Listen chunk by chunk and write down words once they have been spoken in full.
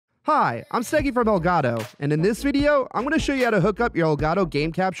Hi, I'm Steggy from Elgato, and in this video, I'm going to show you how to hook up your Elgato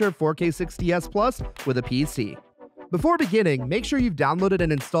Game Capture 4K 60s Plus with a PC. Before beginning, make sure you've downloaded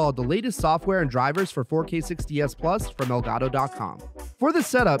and installed the latest software and drivers for 4K 60s Plus from Elgato.com. For this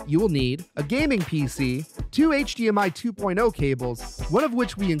setup, you will need a gaming PC, two HDMI 2.0 cables, one of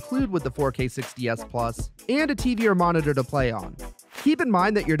which we include with the 4K 60s Plus, and a TV or monitor to play on. Keep in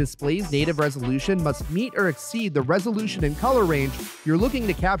mind that your display's native resolution must meet or exceed the resolution and color range you're looking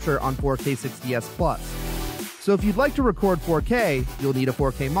to capture on 4K 60s Plus. So if you'd like to record 4K, you'll need a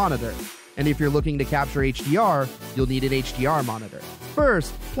 4K monitor. And if you're looking to capture HDR, you'll need an HDR monitor.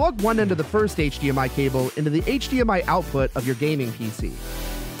 First, plug one end of the first HDMI cable into the HDMI output of your gaming PC.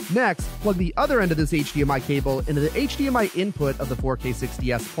 Next, plug the other end of this HDMI cable into the HDMI input of the 4K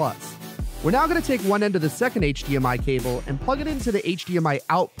 60s Plus. We're now going to take one end of the second HDMI cable and plug it into the HDMI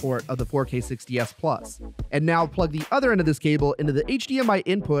out port of the 4K 60s Plus. And now plug the other end of this cable into the HDMI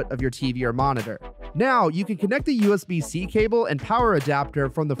input of your TV or monitor. Now, you can connect the USB-C cable and power adapter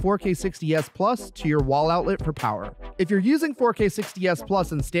from the 4K 60s Plus to your wall outlet for power. If you're using 4K 60s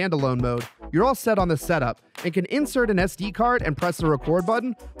Plus in standalone mode, you're all set on the setup and can insert an SD card and press the record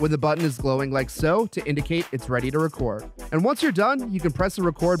button when the button is glowing like so to indicate it's ready to record. And once you're done, you can press the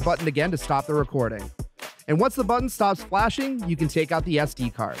record button again to stop the recording. And once the button stops flashing, you can take out the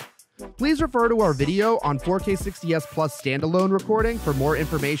SD card. Please refer to our video on 4K 60s Plus standalone recording for more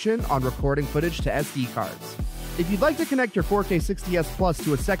information on recording footage to SD cards. If you'd like to connect your 4K 60s Plus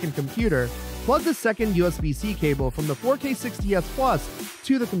to a second computer, plug the second USB-C cable from the 4K 60s Plus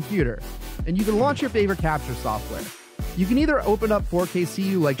to the computer, and you can launch your favorite capture software. You can either open up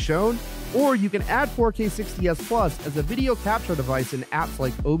 4KCU like shown, or you can add 4K 60s Plus as a video capture device in apps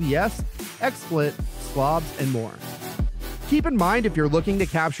like OBS, XSplit, Slobs, and more. Keep in mind, if you're looking to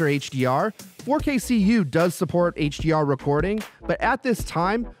capture HDR, 4KCU does support HDR recording, but at this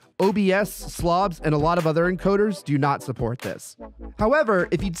time, OBS, Slobs, and a lot of other encoders do not support this. However,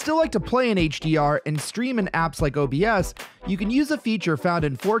 if you'd still like to play in HDR and stream in apps like OBS, you can use a feature found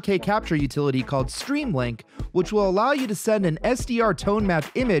in 4K capture utility called Streamlink, which will allow you to send an SDR tone map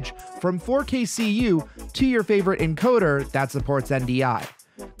image from 4KCU to your favorite encoder that supports NDI.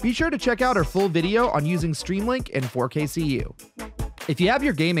 Be sure to check out our full video on using Streamlink in 4KCU. If you have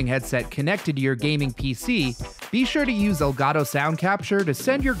your gaming headset connected to your gaming PC, be sure to use Elgato Sound Capture to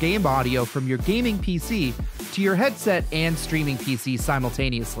send your game audio from your gaming PC to your headset and streaming PC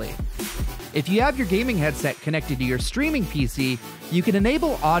simultaneously. If you have your gaming headset connected to your streaming PC, you can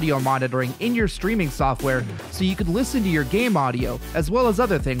enable audio monitoring in your streaming software so you can listen to your game audio as well as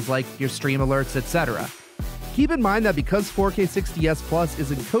other things like your stream alerts, etc. Keep in mind that because 4K 60s Plus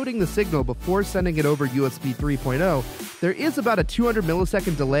is encoding the signal before sending it over USB 3.0, there is about a 200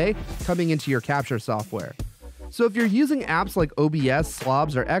 millisecond delay coming into your capture software. So if you're using apps like OBS,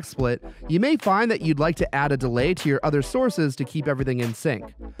 Slobs, or XSplit, you may find that you'd like to add a delay to your other sources to keep everything in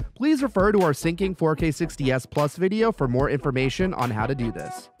sync. Please refer to our Syncing 4K 60s Plus video for more information on how to do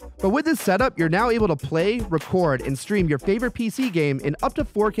this. But with this setup, you're now able to play, record, and stream your favorite PC game in up to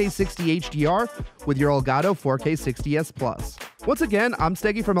 4K 60 HDR with your Elgato 4K 60s Plus. Once again, I'm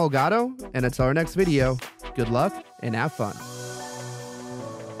Steggy from Elgato, and until our next video, good luck and have fun.